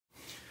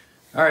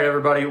All right,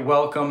 everybody,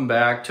 welcome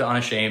back to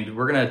Unashamed.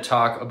 We're going to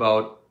talk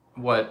about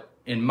what,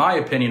 in my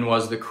opinion,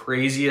 was the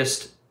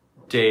craziest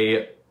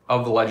day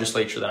of the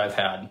legislature that I've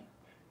had.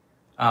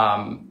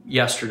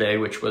 Yesterday,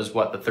 which was,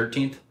 what, the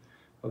 13th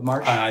of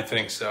March? I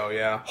think so,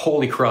 yeah.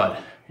 Holy crud.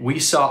 We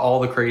saw all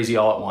the crazy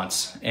all at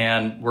once,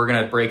 and we're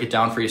going to break it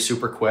down for you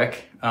super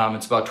quick.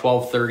 It's about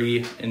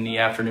 12:30 in the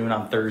afternoon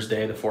on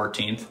Thursday, the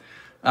 14th.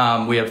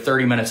 We have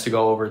 30 minutes to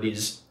go over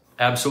these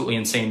absolutely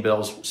insane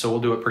bills, so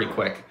we'll do it pretty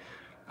quick.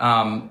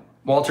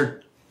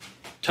 Walter,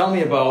 tell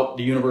me about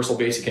the universal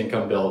basic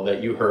income bill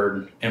that you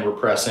heard and were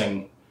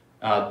pressing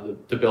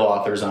the bill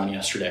authors on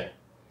yesterday.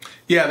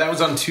 Yeah, that was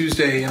on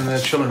Tuesday in the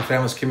Children and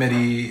Families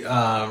Committee.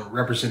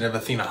 Representative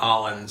Athena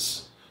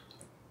Hollins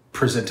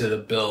presented a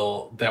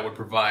bill that would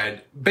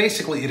provide,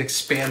 basically it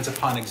expands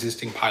upon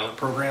existing pilot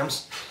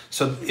programs.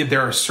 So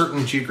there are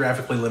certain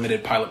geographically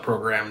limited pilot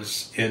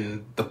programs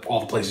in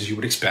all the places you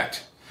would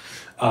expect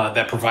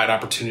that provide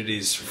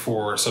opportunities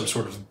for some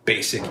sort of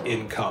basic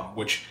income,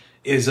 which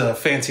is a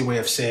fancy way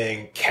of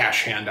saying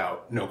cash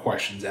handout, no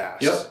questions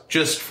asked. Yep.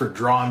 Just for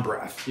drawn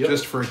breath,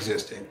 just for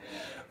existing.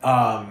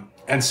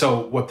 And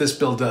so what this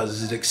bill does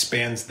is it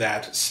expands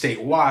that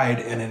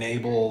statewide and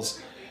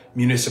enables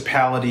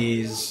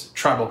municipalities,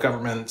 tribal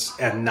governments,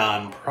 and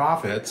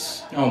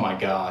nonprofits, oh my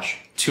gosh,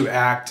 to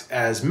act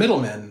as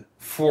middlemen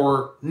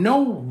for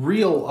no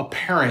real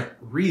apparent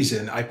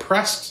reason. I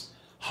pressed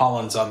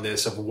Hollins on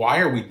this of why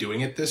are we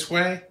doing it this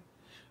way?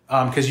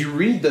 Because you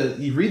read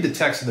the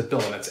text of the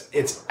bill and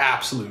it's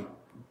absolute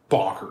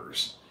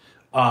bonkers.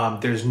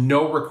 There's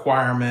no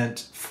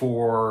requirement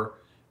for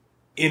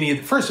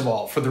first of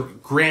all, for the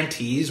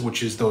grantees,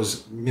 which is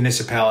those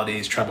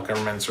municipalities, tribal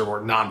governments,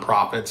 or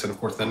nonprofits, and of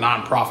course the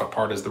nonprofit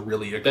part is the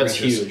really egregious. That's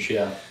huge,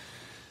 yeah.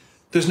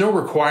 There's no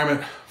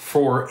requirement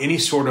for any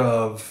sort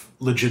of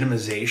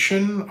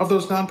legitimization of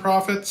those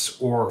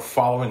nonprofits or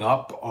following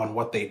up on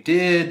what they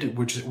did,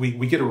 which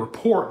we get a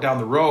report down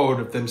the road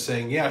of them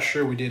saying, yeah,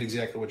 sure, we did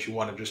exactly what you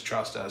wanted, just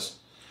trust us.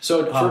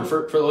 So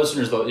for the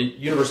listeners, though,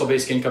 universal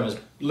basic income is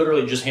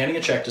literally just handing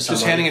a check to somebody.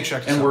 Just handing a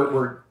check to somebody. somebody. And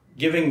we're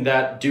giving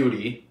that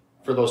duty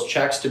for those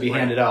checks to be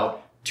handed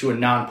out to a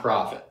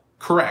nonprofit.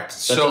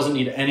 Correct. That doesn't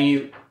need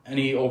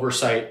any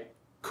oversight.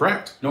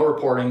 Correct. No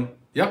reporting.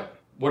 Yep.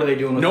 What are they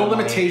doing with no the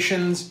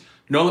limitations? Money?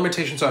 No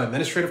limitations on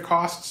administrative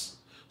costs.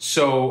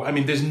 So, I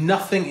mean, there's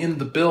nothing in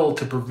the bill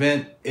to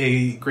prevent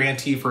a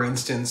grantee, for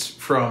instance,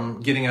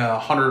 from getting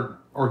 $100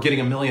 or getting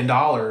 $1 million.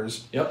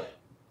 Yep.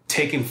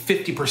 Taking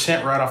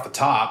 50% right off the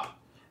top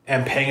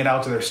and paying it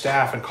out to their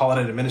staff and calling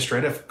it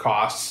administrative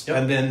costs,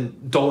 and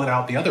then doling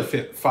out the other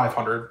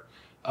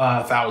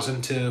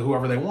 $500,000 to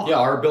whoever they want. Yeah,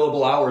 our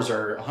billable hours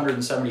are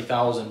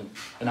 $170,000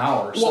 an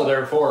hour. So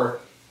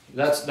therefore,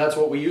 that's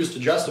what we use to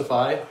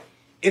justify.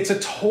 It's a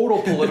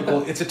total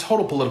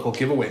political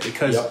giveaway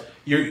because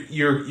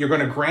you're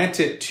going to grant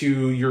it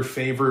to your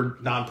favored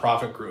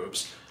nonprofit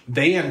groups.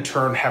 They in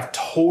turn have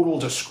total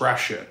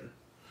discretion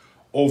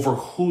over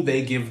who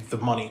they give the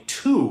money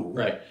to.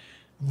 Right.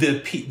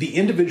 The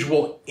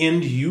individual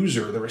end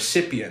user, the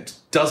recipient,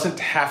 doesn't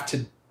have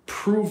to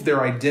prove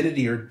their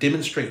identity or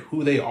demonstrate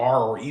who they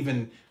are or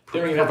even they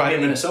don't even have to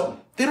be a Minnesotan.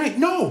 They don't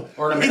know.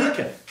 Or an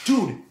American.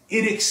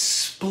 It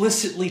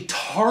explicitly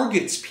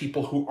targets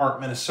people who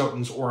aren't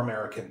Minnesotans or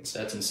Americans.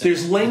 That's insane.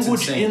 There's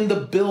language in the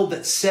bill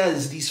that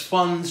says these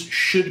funds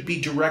should be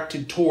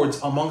directed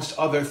towards, amongst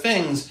other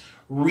things,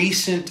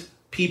 recent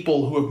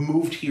people who have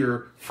moved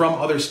here from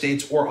other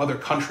states or other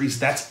countries.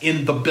 That's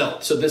in the bill.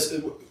 So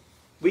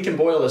we can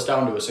boil this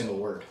down to a single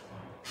word.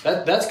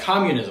 That's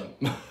communism.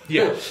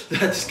 Yeah.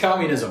 That's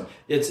communism.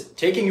 It's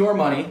taking your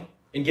money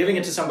and giving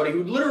it to somebody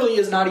who literally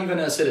is not even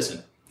a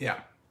citizen. Yeah.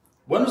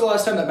 When was the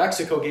last time that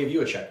Mexico gave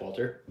you a check,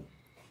 Walter?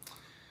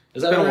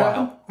 Has that been ever a while?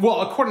 happened?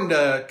 Well, according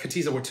to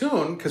Katiza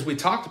Watun, because we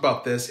talked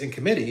about this in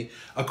committee,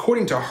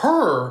 according to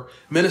her,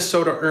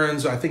 Minnesota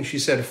earns, I think she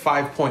said,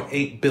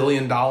 $5.8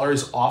 billion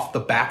off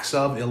the backs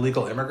of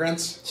illegal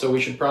immigrants. So we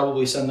should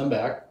probably send them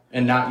back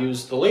and not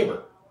use the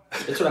labor.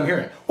 That's what I'm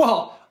hearing.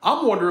 Well,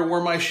 I'm wondering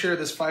where my share of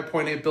this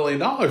 $5.8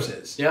 billion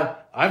is. Yeah.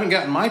 I haven't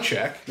gotten my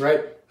check.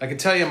 Right. I can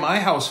tell you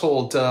my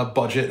household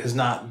budget has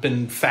not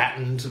been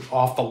fattened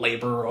off the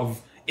labor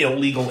of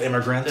illegal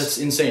immigrants. That's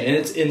insane. And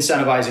it's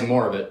incentivizing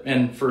more of it.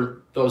 And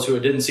for those who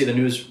didn't see the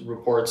news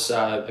reports,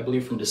 I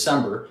believe from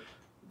December,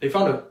 they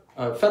found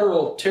a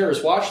federal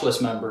terrorist watch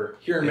list member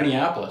here in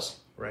Minneapolis.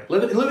 Right.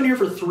 Living here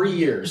for 3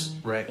 years.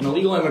 Right. An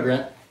illegal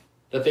immigrant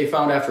that they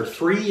found after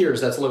 3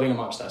 years that's living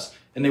amongst us.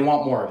 And they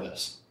want more of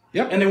this.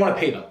 Yep. And they want to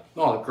pay them.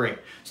 Oh, great.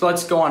 So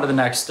let's go on to the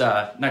next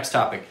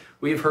topic.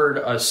 We've heard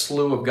a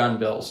slew of gun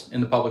bills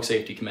in the Public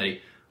Safety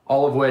Committee,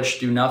 all of which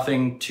do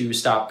nothing to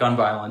stop gun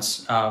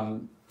violence.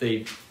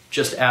 They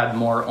just add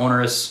more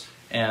onerous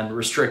and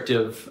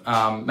restrictive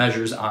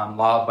measures on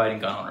law-abiding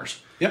gun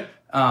owners. Yep.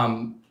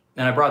 And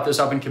I brought this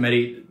up in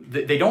committee.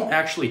 They don't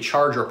actually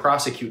charge or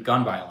prosecute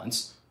gun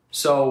violence.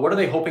 So what are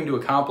they hoping to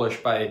accomplish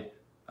by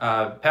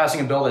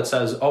passing a bill that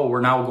says, oh, we're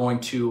now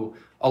going to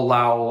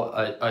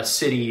allow a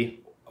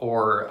city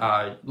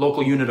or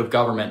local unit of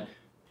government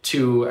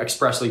to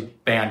expressly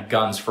ban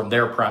guns from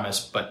their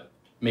premise, but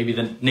maybe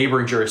the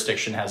neighboring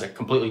jurisdiction has a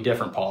completely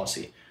different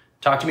policy.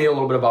 Talk to me a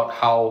little bit about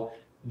how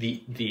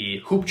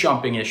the hoop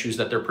jumping issues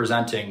that they're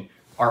presenting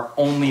are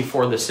only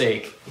for the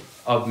sake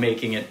of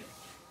making it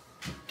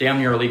damn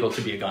near illegal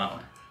to be a gun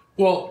owner.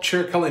 Well,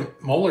 Chair Kelly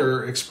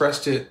Mueller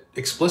expressed it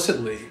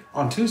explicitly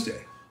on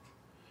Tuesday.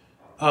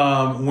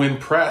 When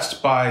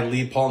pressed by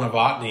Lee Paul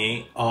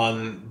Novotny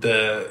on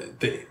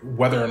the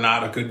whether or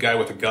not a good guy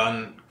with a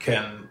gun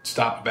can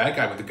stop a bad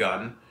guy with a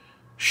gun,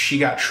 she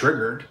got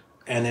triggered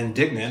and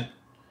indignant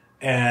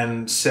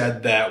and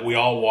said that we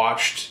all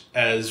watched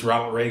as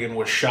Ronald Reagan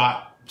was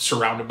shot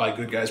surrounded by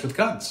good guys with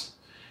guns.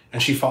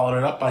 And she followed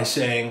it up by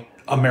saying,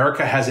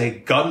 America has a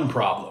gun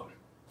problem.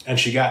 And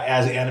she got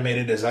as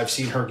animated as I've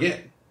seen her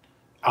get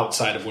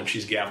outside of when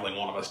she's gaveling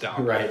one of us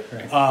down. Right.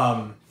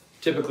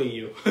 Typically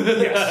you.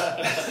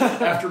 Yes.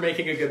 After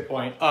making a good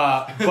point.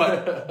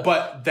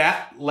 But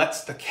that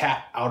lets the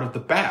cat out of the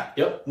bag.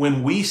 Yep.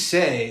 When we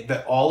say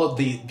that all of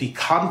the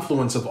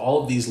confluence of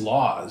all of these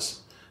laws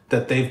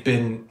that they've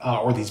been,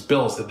 or these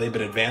bills that they've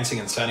been advancing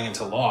and signing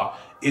into law,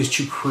 is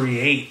to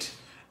create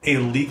a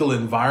legal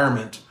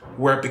environment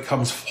where it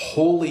becomes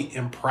wholly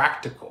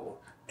impractical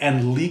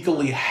and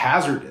legally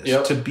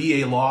hazardous to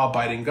be a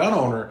law-abiding gun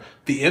owner,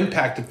 the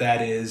impact of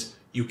that is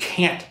you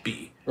can't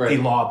be a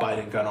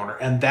law-abiding gun owner.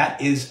 And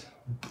that is,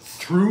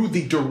 through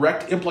the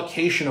direct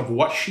implication of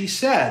what she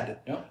said,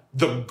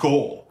 the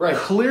goal. Right.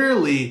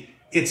 Clearly,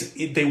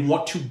 they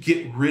want to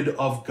get rid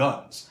of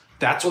guns.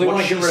 That's what they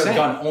want to she's get rid saying.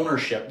 of gun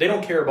ownership. They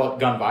don't care about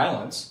gun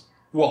violence.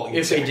 Well,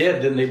 if they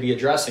did, then they'd be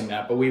addressing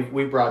that. But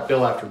we brought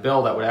bill after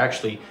bill that would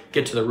actually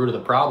get to the root of the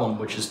problem,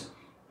 which is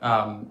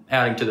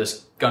adding to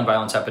this gun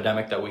violence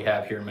epidemic that we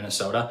have here in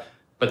Minnesota.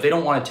 But they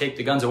don't want to take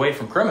the guns away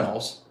from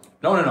criminals.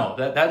 No.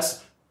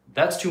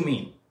 That's too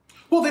mean.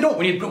 Well, they don't.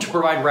 We need to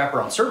provide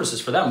wraparound services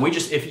for them. We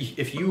just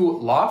if you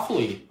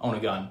lawfully own a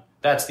gun,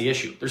 that's the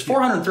issue. There's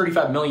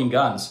 435 million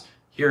guns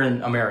here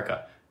in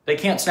America. They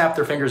can't snap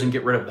their fingers and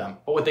get rid of them.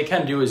 But what they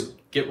can do is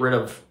get rid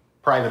of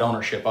private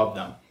ownership of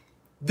them.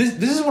 This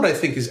is what I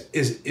think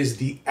is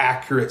the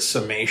accurate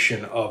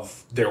summation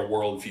of their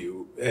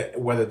worldview,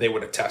 whether they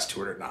would attest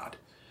to it or not.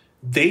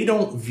 They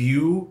don't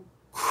view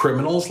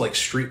criminals, like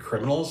street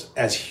criminals,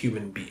 as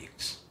human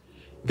beings.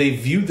 They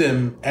view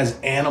them as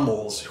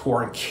animals who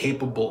are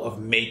incapable of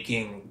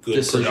making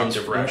good,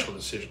 productive, rational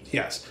decisions.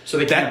 Yes. So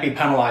they can't be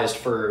penalized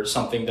for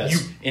something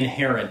that's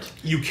inherent.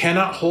 You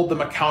cannot hold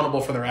them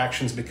accountable for their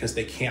actions because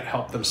they can't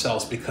help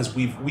themselves, because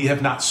we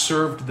have not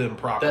served them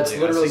properly. That's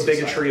literally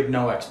bigotry of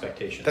no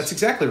expectations. That's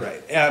exactly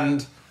right.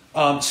 And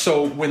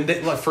so when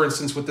they, like, for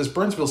instance, with this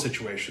Burnsville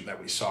situation that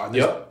we saw, and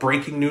there's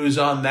breaking news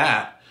on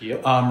that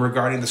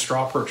regarding the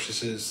straw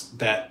purchases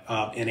that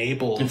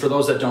enabled. And for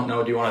those that don't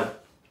know, do you want to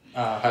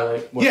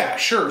highlight? Yeah,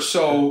 sure.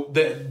 So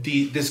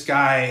this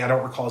guy, I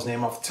don't recall his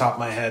name off the top of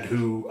my head,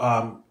 who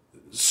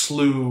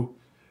slew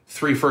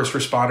 3 first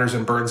responders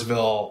in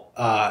Burnsville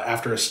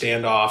after a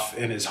standoff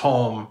in his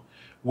home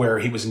where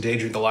he was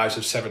endangering the lives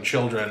of 7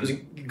 children. He was a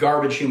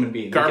garbage human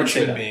being. Garbage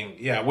human being,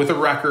 yeah. With a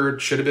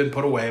record, should have been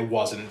put away,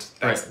 wasn't.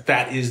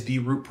 That is the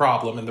root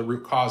problem and the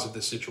root cause of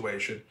this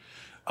situation.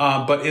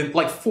 But in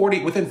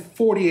within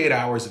 48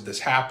 hours of this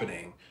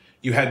happening,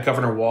 you had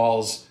Governor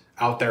Walz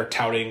out there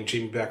touting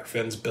Jamie Becker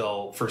Finn's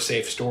bill for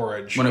safe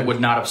storage. When it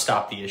would not have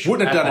stopped the issue.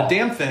 Wouldn't have done a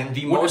damn thing.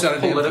 The most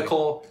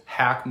political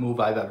hack move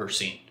I've ever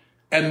seen.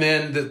 And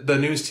then the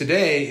news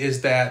today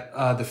is that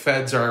the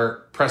feds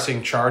are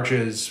pressing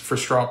charges for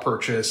straw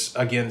purchase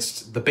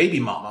against the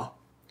baby mama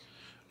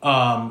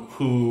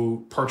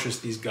who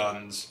purchased these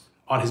guns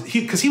on his...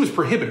 Because he was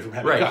prohibited from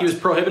having guns. He was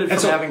prohibited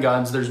from having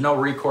guns. There's no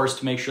recourse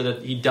to make sure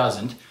that he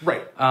doesn't.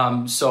 Right.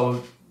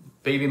 So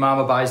baby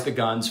mama buys the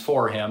guns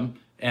for him,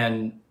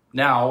 and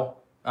now,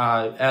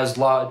 as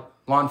law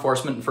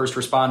enforcement and first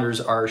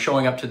responders are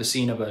showing up to the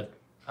scene of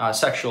a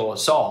sexual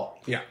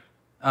assault,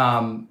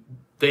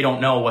 they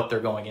don't know what they're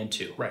going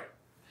into. Right.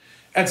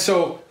 And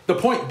so the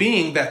point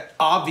being that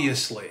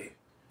obviously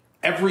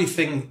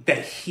everything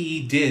that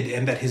he did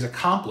and that his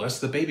accomplice,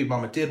 the baby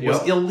mama, did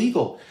was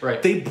illegal.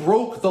 Right. They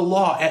broke the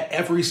law at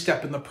every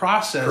step in the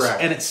process.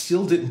 Correct. And it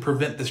still didn't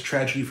prevent this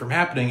tragedy from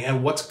happening.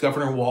 And what's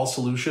Governor Walz's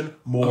solution?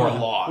 More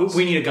laws.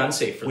 We need a gun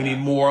safe for that. We need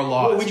more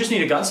laws. Well, we just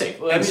need a gun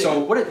safe. And so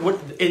what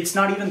it's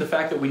not even the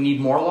fact that we need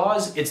more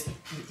laws. It's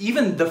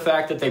even the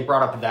fact that they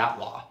brought up that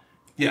law.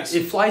 Yes.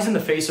 It flies in the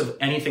face of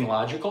anything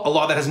logical. A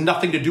law that has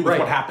nothing to do with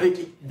what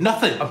happened.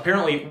 Nothing.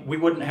 Apparently, we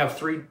wouldn't have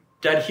 3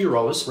 dead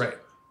heroes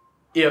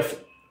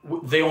if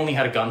they only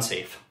had a gun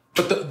safe.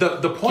 But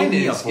the point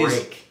is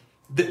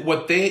that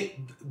what they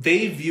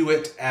view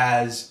it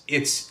as,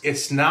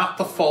 it's not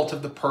the fault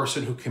of the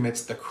person who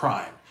commits the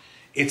crime.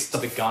 It's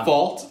the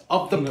fault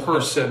of the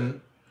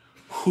person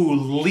who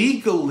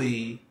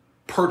legally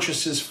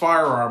purchases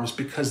firearms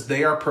because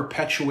they are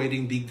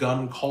perpetuating the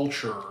gun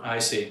culture. I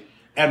see.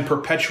 And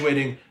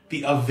perpetuating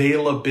the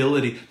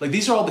availability. Like,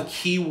 these are all the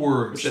key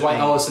words. Which is why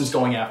Ellison's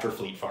going after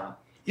Fleet Farm.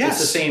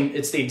 Yes.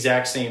 It's the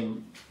exact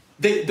same.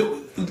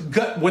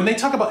 When they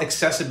talk about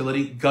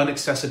accessibility, gun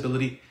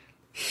accessibility,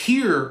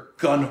 Here,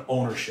 gun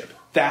ownership.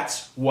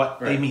 That's what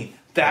they mean.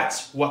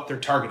 That's what they're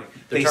targeting.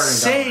 They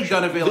say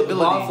gun availability.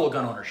 Lawful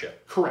gun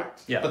ownership.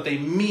 Correct. Yeah. But they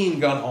mean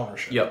gun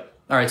ownership. Yep.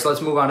 All right, so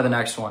let's move on to the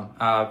next one.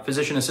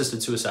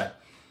 Physician-assisted suicide.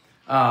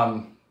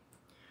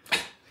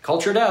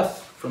 Culture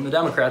death from the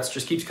Democrats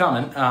just keeps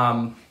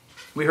coming.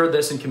 We heard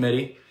this in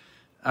committee.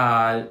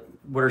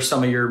 What are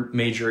some of your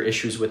major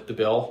issues with the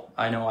bill?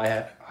 I know I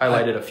have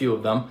highlighted a few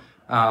of them.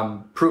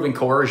 Proving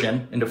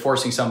coercion into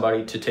forcing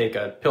somebody to take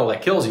a pill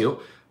that kills you.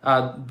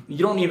 You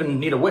don't even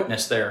need a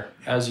witness there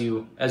as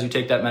you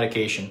take that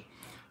medication.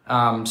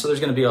 So there's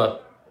going to be a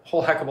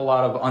whole heck of a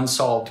lot of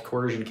unsolved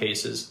coercion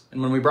cases.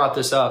 And when we brought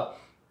this up,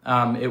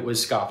 it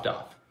was scoffed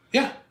off.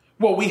 Yeah.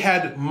 Well, we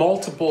had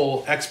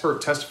multiple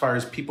expert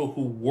testifiers, people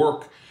who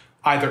work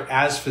either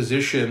as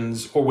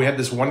physicians, or we had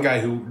this one guy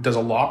who does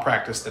a law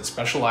practice that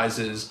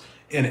specializes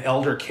in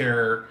elder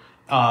care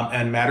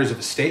and matters of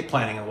estate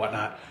planning and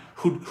whatnot,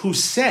 who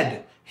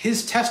said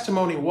his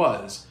testimony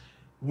was,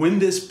 when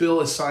this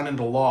bill is signed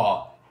into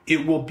law,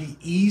 it will be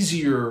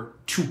easier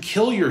to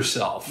kill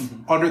yourself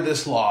under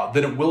this law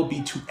than it will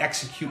be to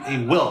execute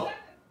a will.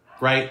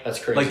 Right? That's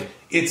crazy. Like,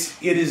 it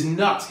is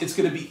nuts. It's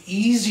going to be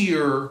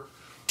easier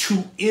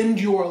to end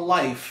your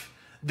life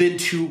than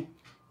to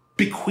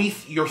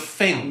bequeath your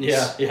things.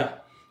 Yeah.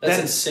 That's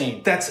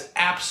insane. That's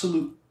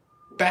absolute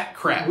bat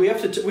crap. We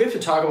have to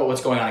talk about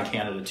what's going on in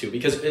Canada too,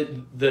 because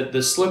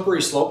the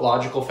slippery slope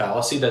logical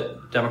fallacy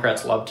that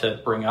Democrats love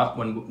to bring up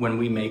when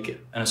we make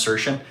an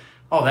assertion.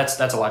 Oh, that's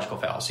a logical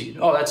fallacy.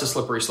 Oh, that's a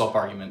slippery slope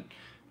argument.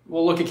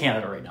 Well, look at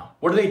Canada right now.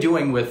 What are they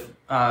doing with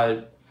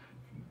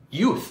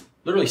youth?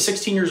 Literally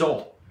 16 years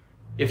old.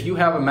 If you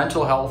have a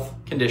mental health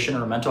condition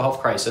or a mental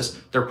health crisis,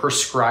 they're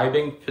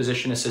prescribing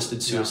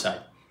physician-assisted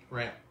suicide. Yeah.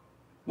 Right.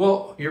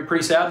 Well, you're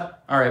pretty sad.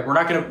 All right, we're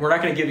not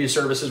gonna give you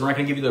services. We're not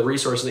gonna give you the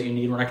resources that you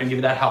need. We're not gonna give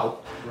you that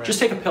help. Right. Just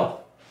take a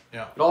pill.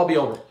 Yeah. It'll all be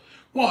over.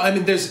 Well, I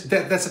mean, that's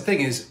the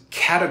thing is,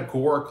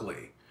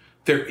 categorically,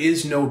 there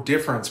is no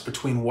difference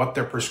between what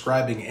they're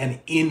prescribing and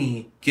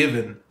any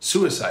given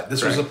suicide.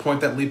 This was a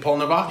point that Lee Paul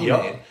Novotny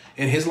made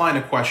in his line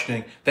of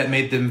questioning that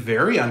made them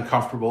very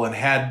uncomfortable, and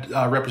had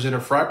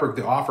Representative Freiberg,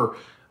 the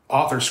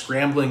author,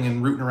 scrambling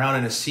and rooting around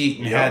in a seat,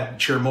 and had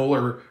Chair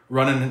Moeller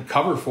running in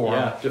cover for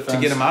him to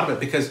get him out of it,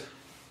 because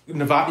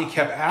Novotny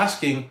kept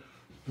asking,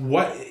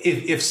 what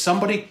if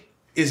somebody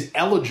is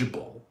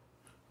eligible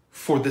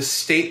for the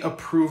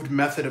state-approved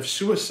method of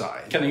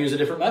suicide, can they use a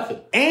different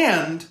method?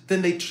 And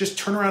then they just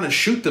turn around and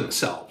shoot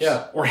themselves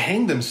or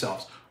hang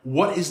themselves.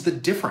 What is the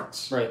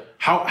difference? Right.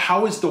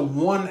 How is the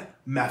one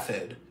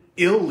method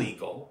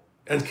illegal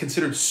and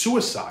considered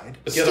suicide,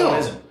 but the other one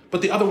isn't?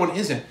 But the other one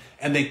isn't.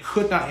 And they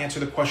could not answer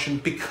the question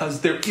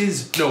because there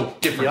is no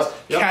difference.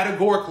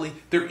 Categorically,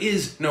 there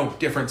is no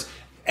difference.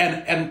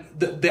 And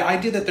the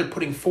idea that they're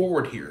putting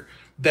forward here,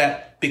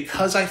 that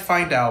because I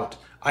find out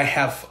I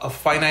have a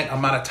finite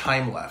amount of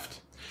time left,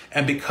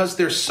 and because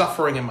there's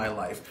suffering in my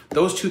life,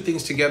 those two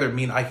things together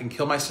mean I can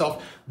kill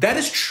myself. That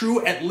is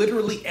true at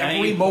literally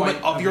every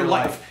moment of your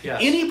life. Yes.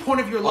 Any point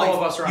of your life. All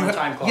of us are on a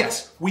time clock.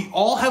 Yes. We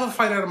all have a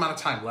finite amount of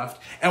time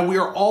left, and we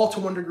are all, to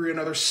one degree or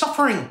another,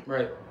 suffering.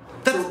 Right.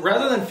 So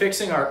rather than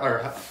fixing our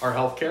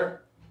health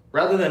care,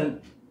 rather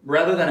than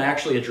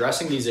actually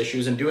addressing these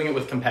issues and doing it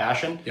with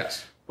compassion,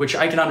 which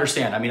I can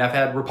understand. I mean, I've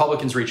had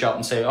Republicans reach out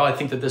and say, "Oh, I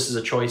think that this is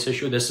a choice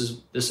issue. This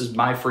is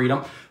my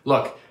freedom."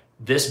 Look,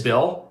 this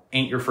bill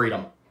ain't your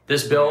freedom.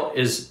 This bill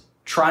is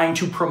trying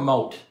to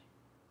promote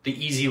the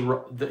easy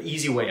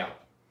way out.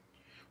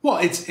 Well,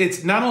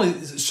 it's not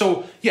only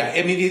so. Yeah,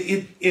 I mean,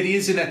 it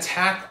is an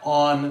attack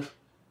on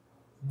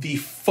the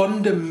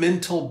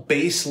fundamental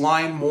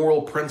baseline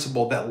moral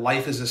principle that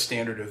life is a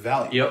standard of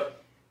value.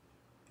 Yep.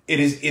 It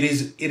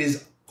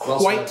is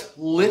quite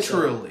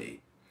literally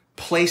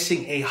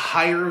placing a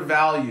higher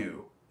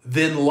value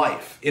than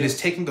life. It is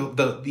taking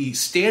the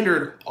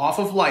standard off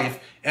of life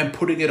and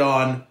putting it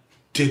on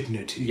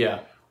dignity.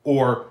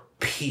 Or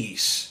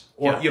peace.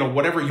 Or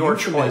whatever your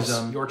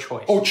euphemism. Your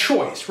choice. Oh,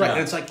 choice, right. Yeah.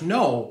 And it's like,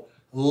 no,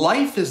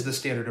 life is the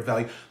standard of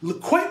value.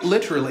 Quite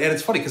literally, and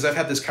it's funny because I've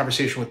had this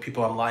conversation with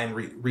people online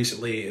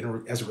recently,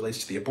 and as it relates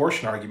to the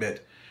abortion argument,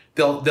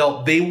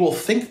 they will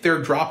think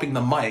they're dropping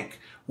the mic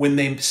when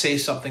they say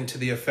something to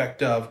the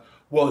effect of,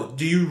 well,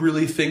 do you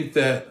really think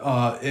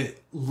that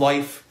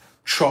life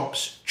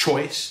trumps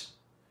choice?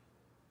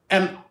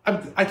 And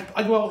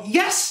I go,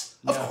 yes,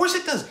 of course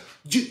it does.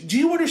 Do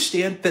you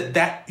understand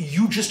that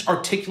you just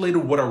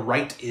articulated what a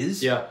right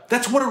is? Yeah.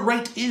 That's what a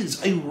right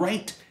is. A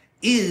right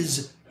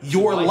is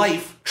your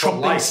life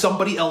trumping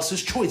somebody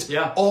else's choice.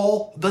 Yeah.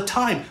 All the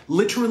time.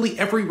 Literally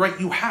every right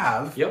you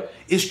have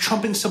is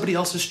trumping somebody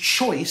else's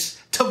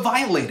choice to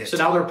violate it. So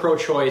now they're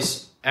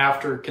pro-choice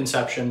after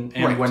conception,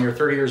 and when you're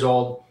 30 years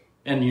old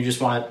and you just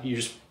want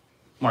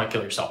to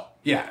kill yourself.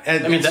 Yeah.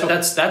 And, I mean,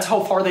 that's how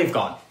far they've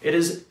gone. It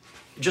is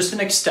just an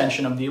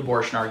extension of the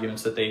abortion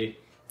arguments that they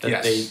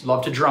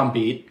love to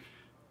drumbeat,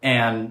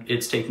 and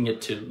it's taking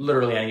it to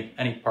literally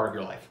any part of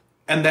your life.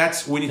 And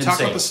that's when you talk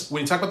about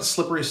the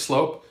slippery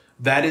slope.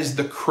 That is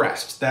the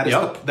crest. That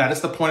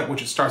is the point at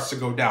which it starts to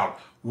go down.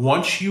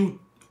 Once you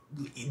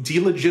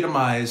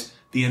delegitimize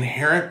the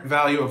inherent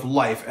value of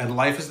life, and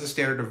life is the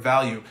standard of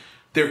value,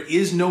 there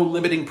is no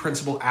limiting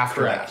principle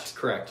after that.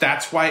 Correct.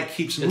 That's why it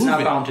keeps moving. It's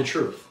not bound to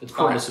truth. It's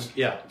bound to,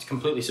 it's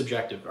completely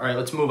subjective. All right,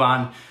 let's move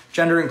on.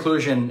 Gender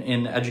inclusion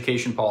in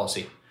education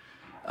policy.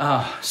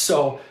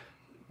 So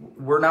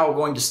we're now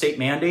going to state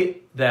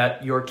mandate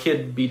that your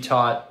kid be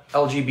taught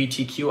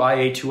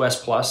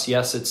LGBTQIA2S+.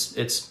 Yes,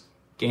 it's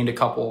gained a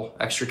couple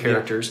extra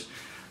characters.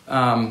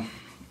 Yeah.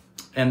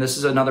 And this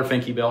is another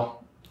Finke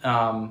bill.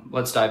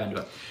 Let's dive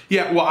into it.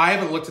 Yeah, well, I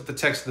haven't looked at the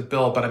text of the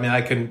bill, but I mean,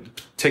 I can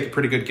take a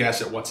pretty good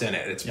guess at what's in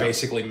it. It's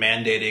basically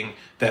mandating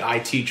that I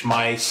teach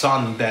my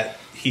son that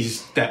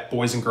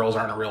boys and girls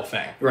aren't a real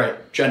thing.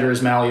 Right. Gender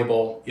is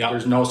malleable. Yep.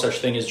 There's no such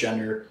thing as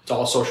gender. It's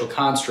all a social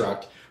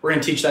construct. We're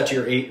going to teach that to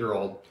your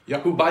 8-year-old,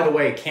 who, by the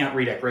way, can't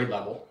read at grade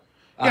level.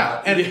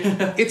 Yeah, and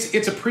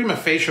it's a prima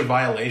facie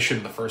violation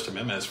of the First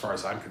Amendment as far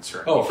as I'm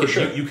concerned. Oh, for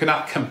sure. You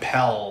cannot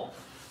compel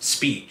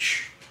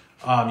speech.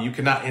 You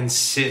cannot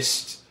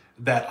insist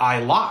that I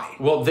lie.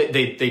 Well,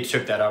 they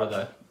took that out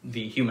of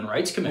the Human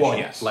Rights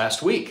Commission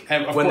last week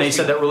when they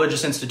said that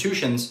religious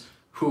institutions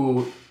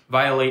who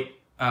violate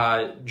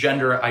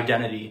gender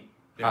identity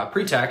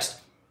pretext,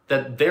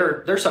 that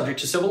they're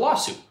subject to civil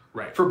lawsuit.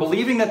 Right. For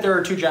believing that there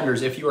are two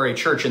genders, if you are a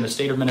church in the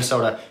state of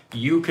Minnesota,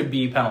 you could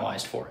be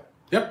penalized for it.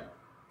 Yep.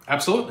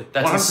 Absolutely.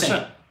 That's 100%.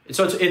 insane.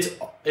 So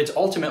it's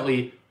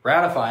ultimately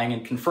ratifying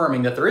and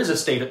confirming that there is a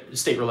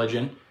state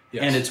religion,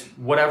 and it's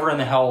whatever in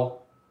the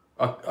hell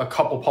a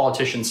couple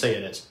politicians say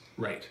it is.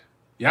 Right.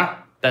 Yeah.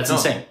 That's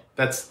insane.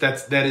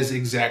 That is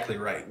exactly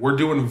right. We're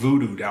doing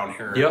voodoo down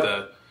here at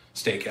the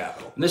state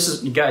capitol. And this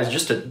is, guys,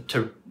 just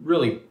to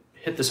really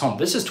hit this home,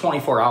 this is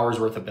 24 hours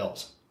worth of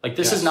bills. Like,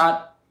 this is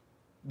not,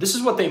 this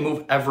is what they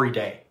move every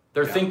day.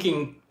 They're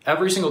thinking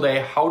every single day,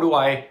 how do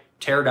I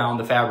tear down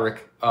the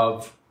fabric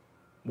of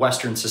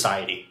Western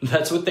society?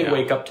 That's what they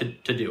wake up to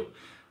do.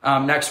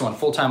 Next one,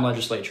 full-time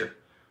legislature.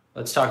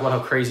 Let's talk about how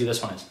crazy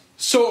this one is.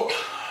 So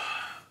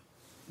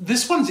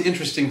this one's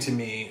interesting to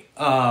me.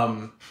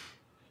 I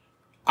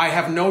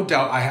have no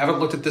doubt, I haven't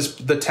looked at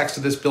the text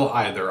of this bill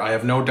either. I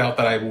have no doubt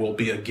that I will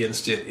be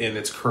against it in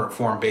its current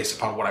form based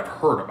upon what I've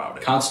heard about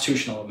it.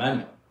 Constitutional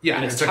amendment. Yeah.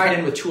 And it's tied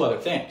in with two other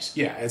things.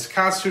 Yeah, it's a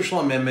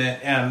constitutional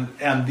amendment,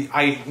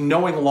 and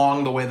knowing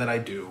Long the way that I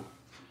do,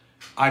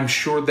 I'm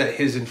sure that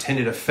his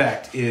intended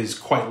effect is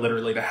quite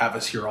literally to have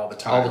us here all the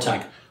time. All the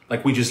time.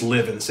 Like we just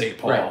live in St.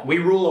 Paul. Right. We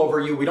rule over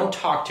you. We don't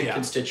talk to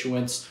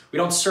constituents. We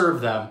don't serve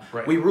them.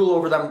 Right. We rule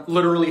over them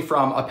literally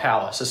from a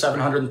palace, a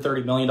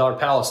 $730 million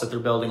palace that they're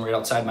building right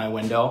outside my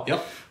window.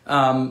 Yep.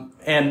 And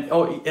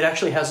it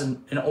actually has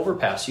an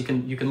overpass. You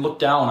can look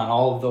down on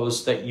all of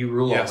those that you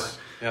rule over.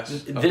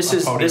 Yes.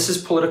 This is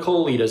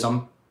political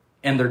elitism,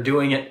 and they're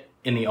doing it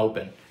in the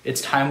open.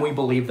 It's time we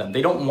believe them.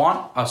 They don't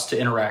want us to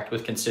interact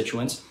with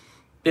constituents.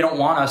 They don't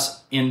want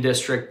us in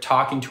district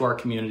talking to our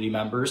community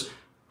members,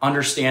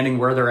 understanding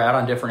where they're at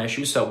on different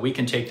issues so we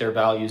can take their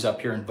values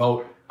up here and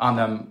vote on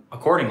them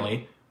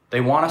accordingly. They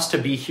want us to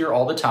be here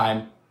all the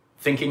time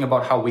thinking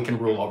about how we can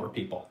rule over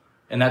people.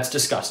 And that's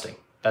disgusting.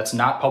 That's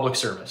not public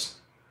service.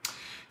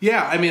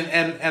 Yeah, I mean,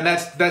 and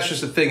that's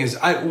just the thing is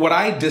what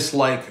I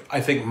dislike,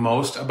 I think,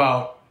 most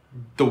about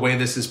the way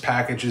this is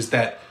packaged is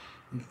that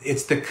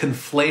it's the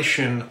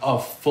conflation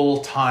of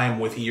full-time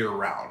with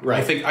year-round.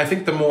 Right. I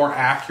think the more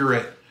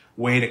accurate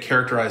way to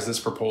characterize this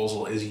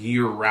proposal is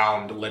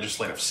year-round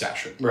legislative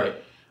session. Right.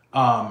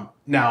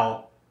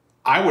 Now,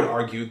 I would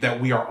argue that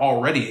we are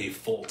already a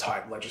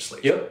full-time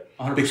legislature. Yep,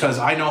 100%. Because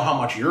I know how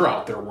much you're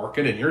out there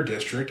working in your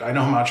district. I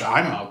know how much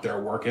I'm out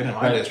there working in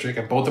my district.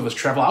 And both of us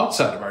travel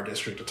outside of our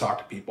district to talk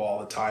to people all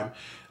the time.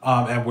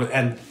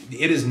 And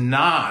it is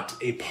not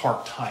a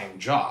part-time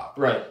job.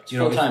 Right. It's a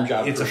full-time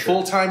job. It's a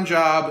full-time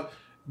job.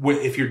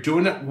 If you're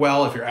doing it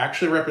well, if you're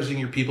actually representing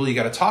your people, you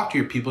got to talk to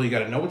your people. You got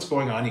to know what's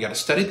going on. You got to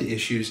study the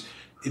issues.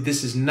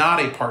 This is not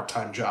a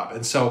part-time job.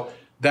 And so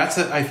that's,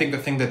 I think, the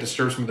thing that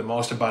disturbs me the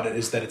most about it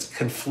is that it's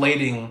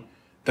conflating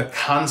the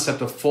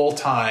concept of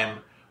full-time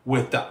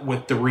with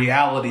the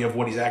reality of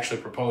what he's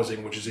actually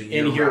proposing, which is a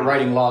year. In here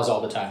writing laws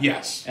all the time.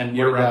 Yes. And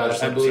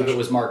I believe it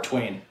was Mark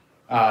Twain.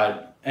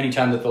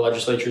 Anytime that the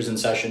legislature is in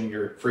session,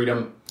 your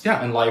freedom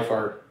and life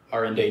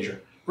are in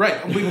danger.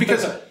 Right.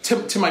 Because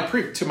to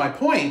my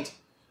point,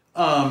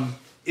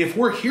 if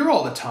we're here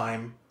all the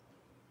time,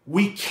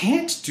 we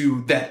can't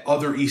do that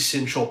other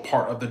essential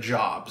part of the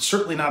job.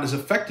 Certainly not as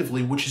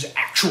effectively, which is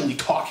actually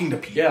talking to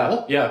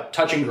people. Yeah,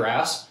 touching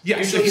grass.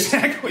 Yes,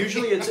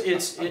 Usually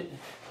it's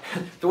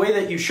the way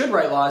that you should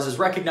write laws is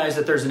recognize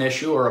that there's an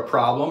issue or a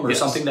problem or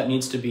something that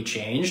needs to be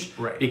changed.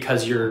 Right.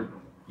 Because you're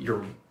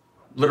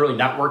literally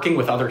not working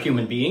with other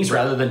human beings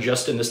rather than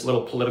just in this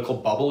little political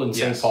bubble in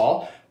St.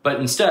 Paul. But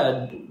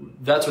instead,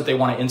 that's what they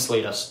want to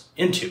insulate us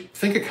into.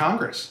 Think of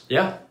Congress.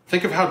 Yeah.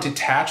 Think of how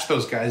detached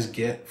those guys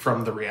get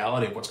from the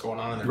reality of what's going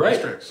on in their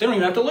districts. They don't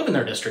even have to live in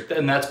their district.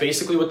 And that's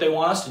basically what they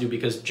want us to do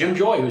because Jim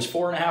Joy, who's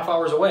 4.5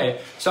 hours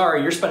away,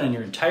 sorry, you're spending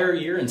your entire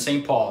year in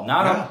St. Paul,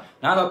 not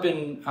up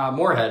in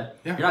Moorhead.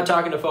 Yeah. You're not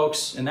talking to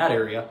folks in that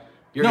area.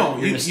 You're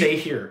going to stay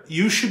here.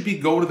 You should be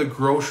going to the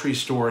grocery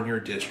store in your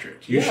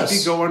district. You should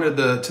be going to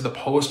the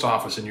post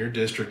office in your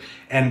district,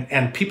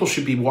 and people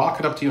should be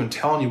walking up to you and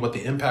telling you what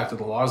the impact of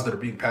the laws that are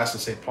being passed in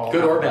St. Paul.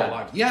 Good or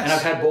bad. Yes. And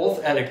I've had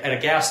both at a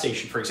gas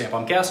station, for example.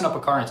 I'm gassing up a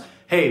car and it's,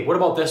 hey, what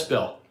about this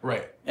bill?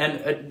 Right.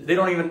 And they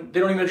don't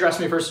even address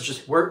me first. It's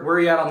just, where are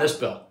you at on this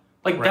bill?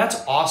 Like,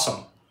 that's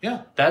awesome.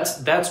 Yeah.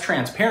 That's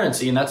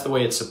transparency, and that's the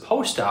way it's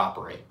supposed to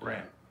operate.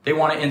 Right. They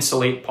want to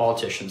insulate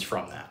politicians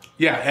from that.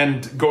 Yeah,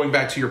 and going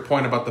back to your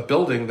point about the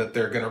building that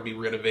they're going to be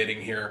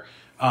renovating here,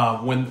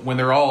 when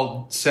they're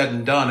all said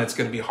and done, it's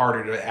going to be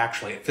harder to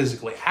actually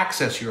physically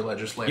access your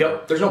legislator.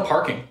 Yep, there's no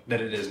parking.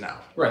 Than it is now.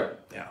 Right.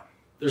 Yeah.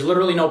 There's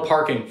literally no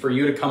parking for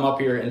you to come up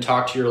here and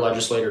talk to your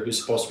legislator who's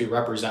supposed to be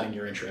representing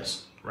your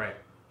interests. Right.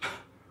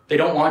 They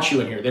don't want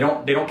you in here. They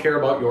don't care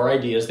about your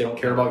ideas. They don't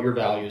care about your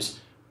values.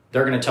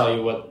 They're going to tell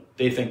you what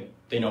they think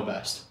they know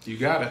best. You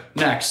got it.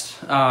 Next,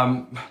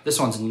 this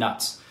one's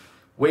nuts.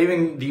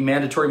 Waiving the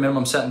mandatory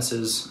minimum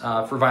sentences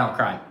for violent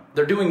crime.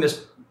 They're doing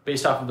this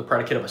based off of the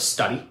predicate of a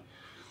study.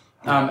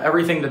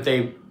 Everything that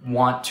they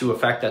want to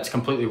affect that's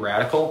completely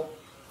radical,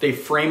 they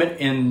frame it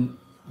in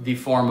the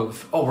form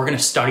of, oh, we're going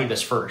to study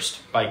this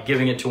first by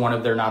giving it to one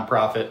of their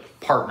nonprofit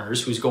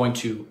partners who's going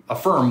to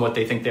affirm what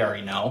they think they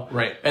already know.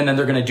 Right. And then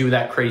they're going to do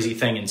that crazy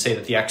thing and say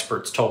that the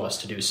experts told us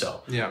to do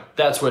so. Yeah.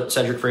 That's what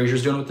Cedric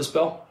Frazier's doing with this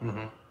bill.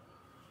 Mm-hmm.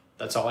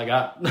 That's all I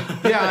got.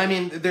 Yeah, I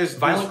mean, there's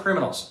violent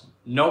criminals.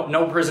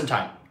 No prison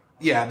time.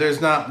 Yeah,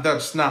 there's not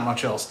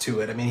much else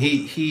to it. I mean,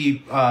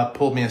 he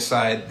pulled me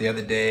aside the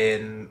other day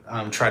and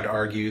tried to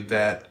argue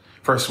that,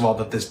 first of all,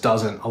 that this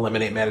doesn't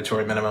eliminate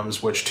mandatory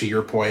minimums, which, to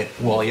your point,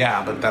 well,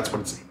 yeah, but that's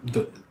what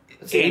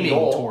it's aiming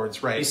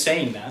towards, right? He's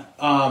saying that.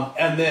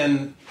 And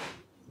then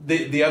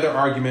the other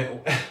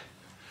argument,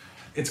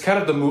 it's kind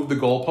of the move the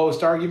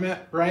goalpost argument,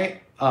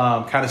 right?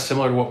 Kind of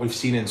similar to what we've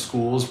seen in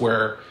schools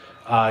where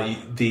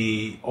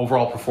the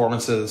overall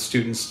performance of the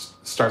students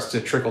starts to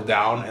trickle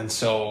down, and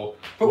so...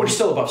 But we're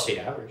still above state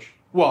average.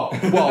 Well,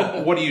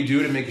 what do you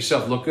do to make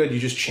yourself look good? You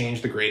just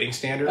change the grading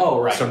standard.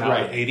 Oh, right. So now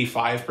right.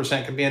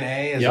 85% can be an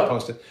A as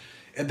opposed to...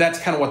 And that's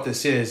kind of what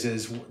this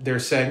is they're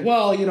saying,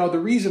 well, the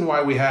reason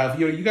why we have...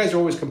 you guys are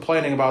always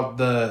complaining about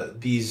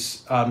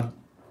these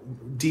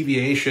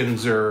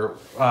deviations or...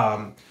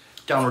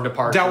 Downward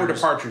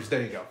departures,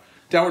 there you go.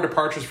 Downward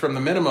departures from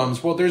the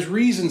minimums. Well, there's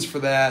reasons for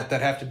that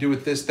have to do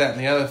with this, that, and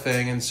the other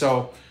thing. And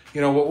so,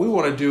 what we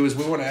want to do is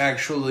we want to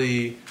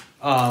actually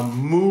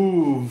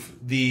move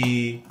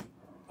the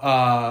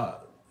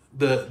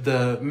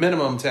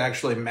minimum to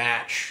actually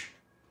match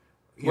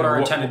what our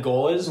intended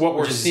goal is. What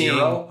we're seeing.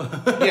 0.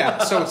 Yeah.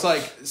 So it's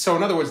like,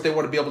 in other words, they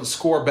want to be able to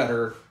score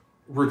better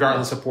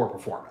regardless of poor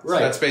performance. Right.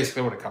 That's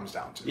basically what it comes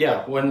down to.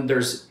 Yeah. When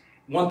there's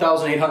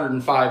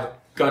 1,805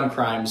 gun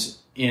crimes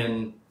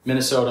in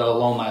Minnesota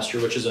alone last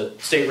year, which is a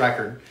state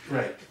record.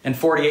 Right. And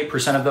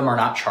 48% of them are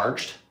not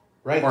charged.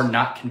 Right. Or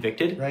not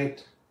convicted.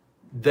 Right.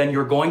 Then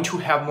you're going to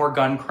have more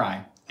gun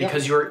crime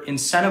because you're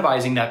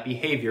incentivizing that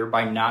behavior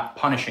by not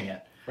punishing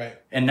it. Right.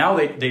 And now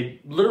they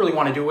literally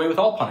want to do away with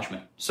all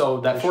punishment.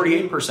 So that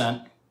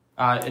 48%,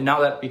 and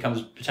now that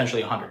becomes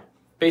potentially 100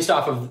 based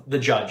off of the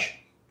judge.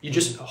 You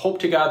just hope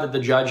to God that the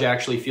judge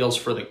actually feels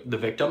for the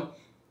victim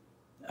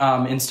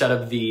instead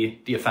of the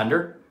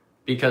offender,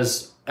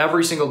 because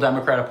every single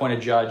Democrat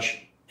appointed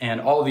judge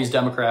and all of these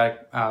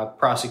Democratic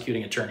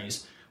prosecuting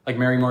attorneys, like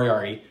Mary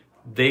Moriarty,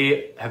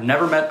 they have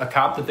never met a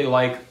cop that they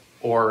like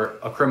or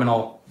a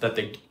criminal that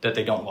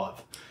they don't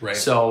love. Right.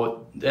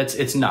 So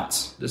it's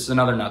nuts. This is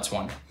another nuts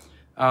one.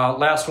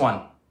 Last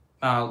one,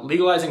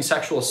 legalizing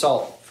sexual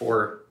assault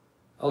for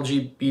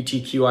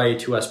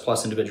LGBTQIA2S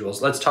plus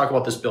individuals. Let's talk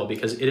about this bill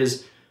because it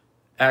is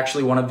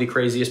actually one of the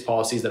craziest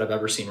policies that I've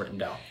ever seen written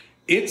down.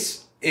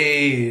 It's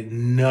a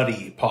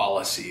nutty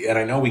policy, and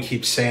I know we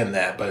keep saying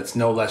that, but it's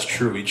no less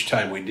true each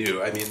time we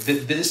do. I mean,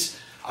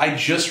 I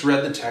just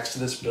read the text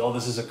of this bill.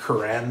 This is a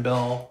Quran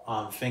bill.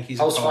 Finke's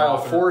House File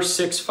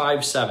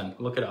 4657.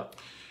 Look it up.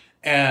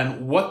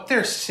 And what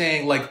they're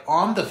saying, like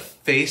on the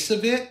face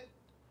of it,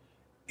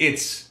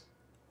 it's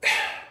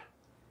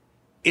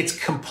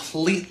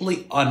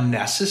completely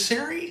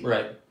unnecessary.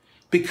 Right.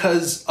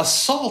 Because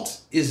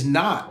assault is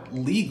not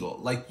legal.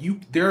 Like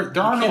there are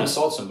no... You can't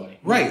assault somebody.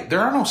 Right.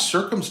 There are no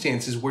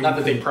circumstances where Not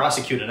that they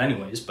prosecute it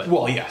anyways, but...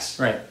 Well, yes.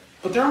 Right.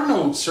 But there are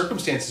no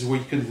circumstances where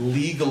you can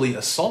legally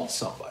assault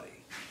somebody.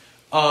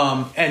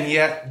 And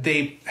yet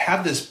they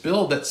have this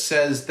bill that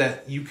says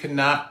that you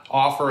cannot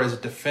offer as a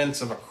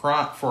defense of a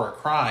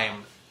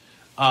crime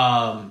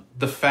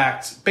the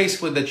fact,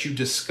 basically, that you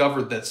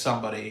discovered that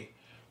somebody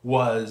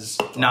was...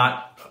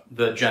 Not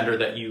the gender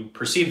that you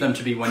perceive them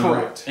to be when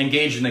Correct. you're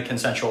engaged in the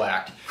consensual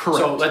act.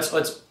 Correct.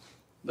 So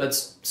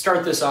let's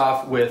start this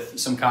off with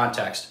some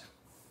context.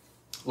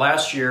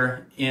 Last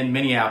year in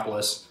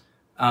Minneapolis,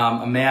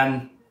 a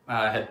man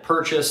had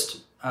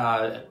purchased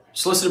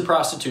solicited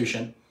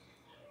prostitution,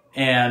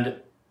 and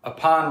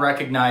upon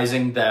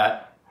recognizing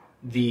that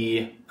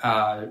the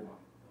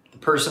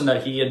person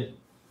that he had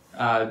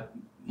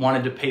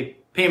wanted to pay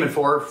payment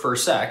for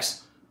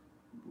sex,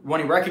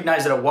 when he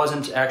recognized that it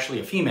wasn't actually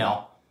a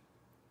female,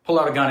 pulled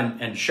out a gun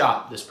and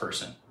shot this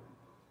person.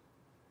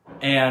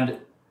 And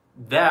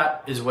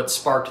that is what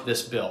sparked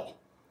this bill.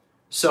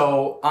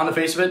 So on the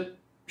face of it,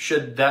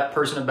 should that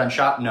person have been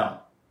shot? No.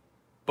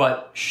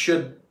 But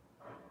should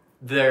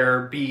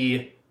there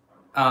be,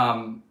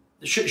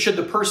 should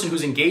the person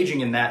who's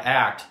engaging in that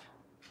act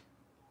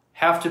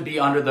have to be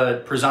under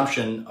the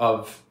presumption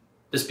of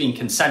this being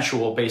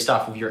consensual based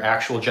off of your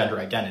actual gender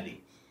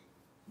identity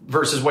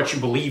versus what you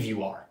believe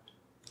you are?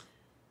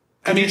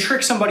 I mean, you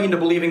trick somebody into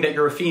believing that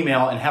you're a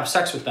female and have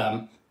sex with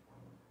them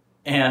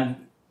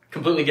and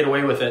completely get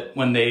away with it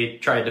when they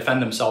try to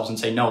defend themselves and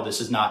say, no,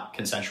 this is not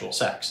consensual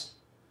sex.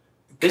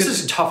 This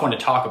is a tough one to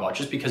talk about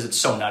just because it's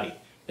so nutty.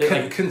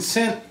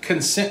 Consent,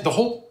 the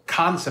whole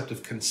concept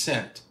of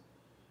consent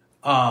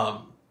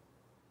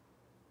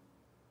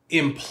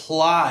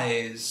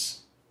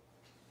implies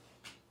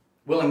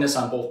willingness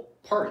on both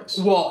parties.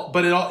 Well,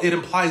 but it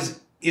implies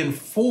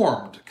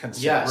informed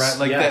consent, yes, right?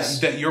 Like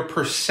yes. that your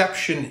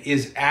perception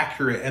is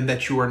accurate and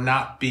that you are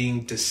not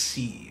being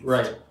deceived.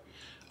 Right.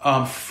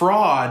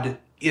 Fraud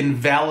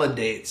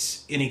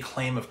invalidates any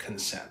claim of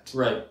consent.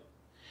 Right.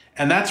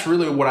 And that's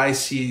really what I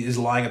see is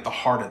lying at the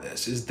heart of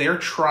this, is they're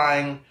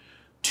trying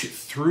to,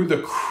 through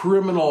the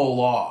criminal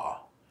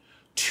law,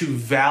 to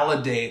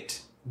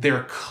validate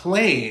their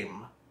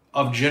claim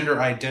of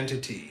gender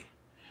identity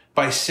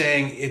by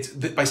saying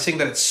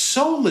that it's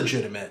so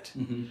legitimate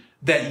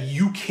that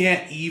you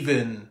can't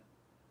even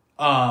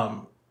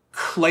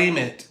claim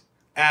it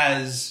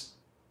as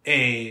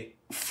a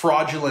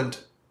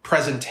fraudulent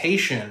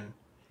presentation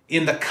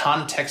in the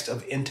context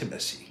of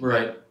intimacy.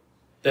 Right.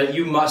 That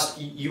you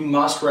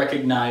must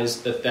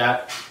recognize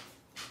that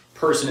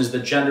person is the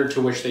gender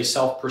to which they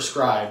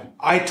self-prescribe,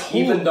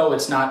 even though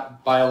it's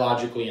not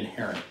biologically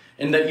inherent.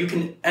 And that you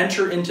can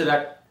enter into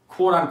that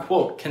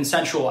quote-unquote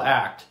consensual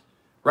act,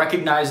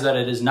 recognize that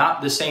it is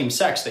not the same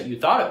sex that you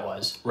thought it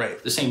was,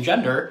 right, the same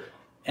gender,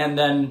 and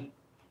then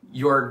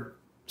your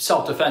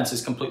self-defense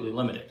is completely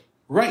limited.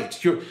 Right.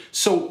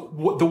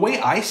 So the way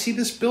I see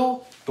this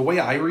bill, the way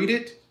I read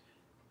it,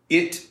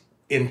 it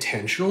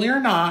intentionally or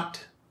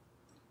not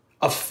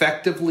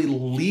effectively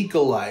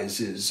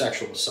legalizes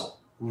sexual assault,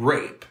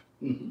 rape.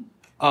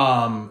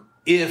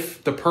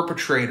 If the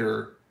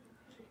perpetrator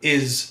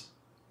is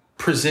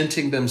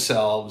presenting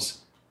themselves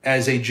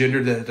as a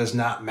gender that does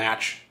not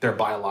match their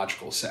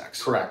biological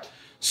sex. Correct.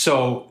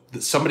 So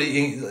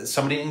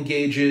somebody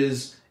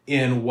engages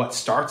in what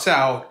starts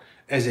out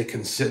as a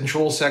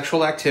consensual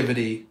sexual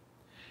activity,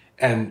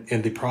 and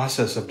in the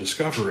process of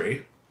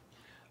discovery,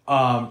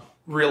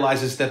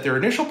 realizes that their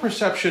initial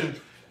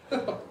perception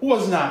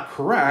was not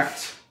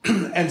correct,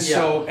 and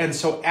so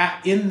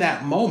in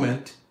that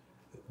moment,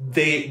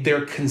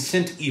 their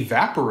consent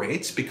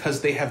evaporates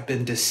because they have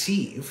been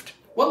deceived.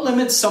 What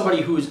limits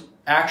somebody who's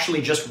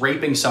actually just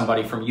raping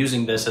somebody from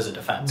using this as a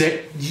defense?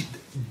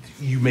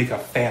 You make a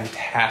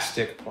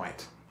fantastic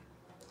point.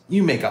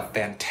 You make a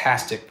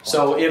fantastic point.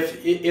 So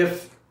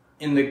if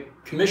in the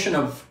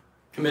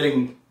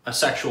committing a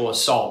sexual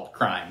assault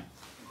crime,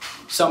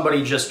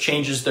 somebody just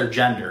changes their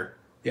gender,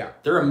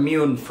 they're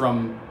immune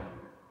from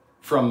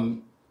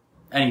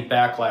any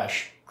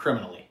backlash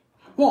criminally.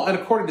 Well, and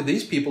according to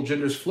these people,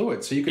 gender's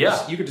fluid, so you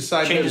could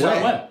decide changes midway.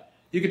 on when.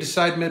 You could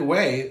decide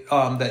midway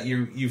that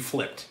you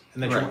flipped,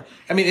 and that right.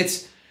 I mean,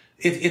 it's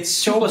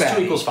so 2 + 2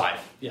 batty. = 5.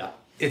 Yeah,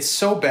 it's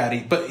so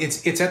batty, but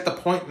it's at the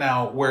point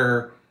now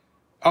where,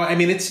 I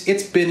mean,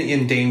 it's been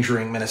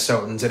endangering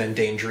Minnesotans and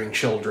endangering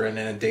children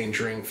and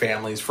endangering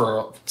families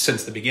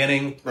since the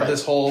beginning of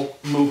this whole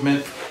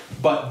movement.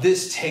 But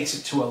this takes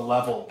it to a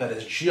level that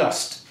is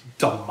just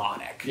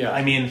demonic. Yeah.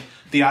 I mean,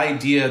 the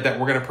idea that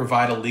we're going to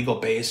provide a legal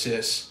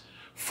basis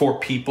for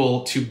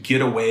people to get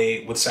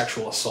away with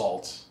sexual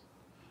assault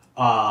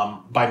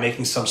by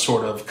making some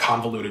sort of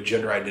convoluted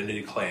gender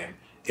identity claim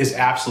is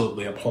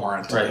absolutely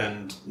abhorrent. Right.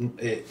 And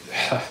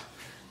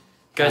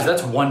guys,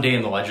 that's one day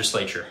in the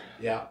legislature.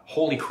 Yeah.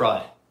 Holy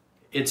crud.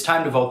 It's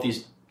time to vote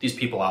these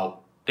people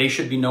out. They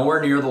should be nowhere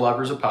near the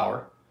levers of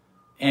power.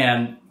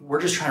 And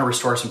we're just trying to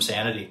restore some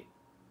sanity.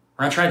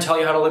 We're not trying to tell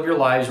you how to live your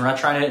lives. We're not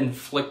trying to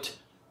inflict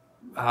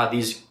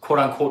these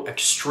quote-unquote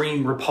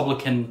extreme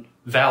Republican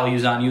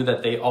values on you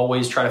that they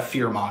always try to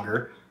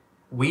fearmonger.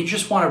 We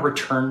just want to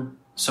return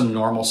some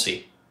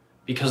normalcy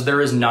because there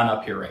is none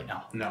up here right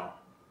now. No.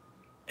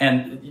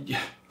 And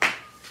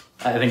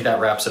I think that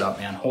wraps it up,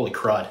 man. Holy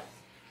crud.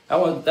 That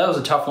was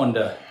a tough one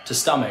to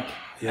stomach.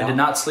 Yeah. I did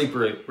not sleep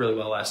really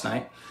well last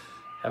night,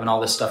 having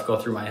all this stuff go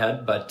through my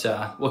head. But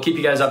we'll keep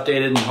you guys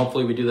updated, and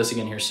hopefully we do this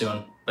again here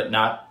soon, but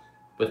not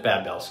with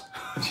bad bills.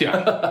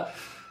 Yeah.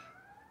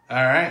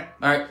 All right.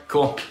 All right,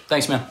 cool.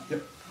 Thanks, man.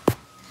 Yep.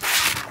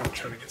 I'm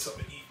trying to get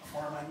something to eat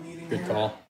before my meeting. Good call.